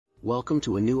Welcome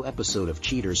to a new episode of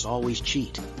Cheaters Always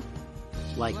Cheat.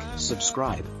 Like,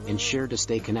 subscribe, and share to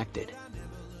stay connected.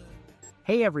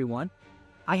 Hey everyone,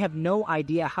 I have no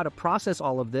idea how to process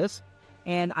all of this,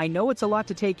 and I know it's a lot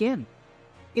to take in.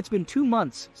 It's been 2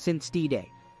 months since D-Day,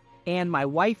 and my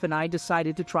wife and I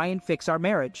decided to try and fix our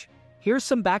marriage. Here's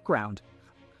some background.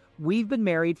 We've been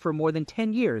married for more than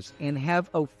 10 years and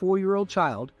have a 4-year-old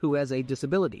child who has a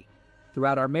disability.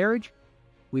 Throughout our marriage,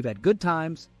 we've had good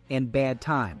times and bad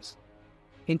times.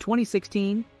 In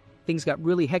 2016, things got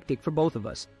really hectic for both of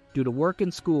us due to work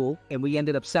and school, and we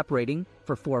ended up separating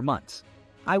for 4 months.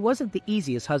 I wasn't the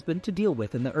easiest husband to deal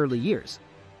with in the early years,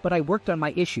 but I worked on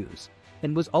my issues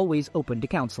and was always open to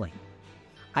counseling.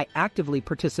 I actively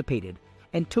participated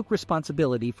and took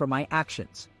responsibility for my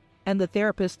actions, and the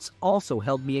therapists also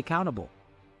held me accountable.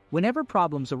 Whenever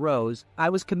problems arose,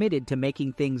 I was committed to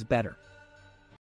making things better.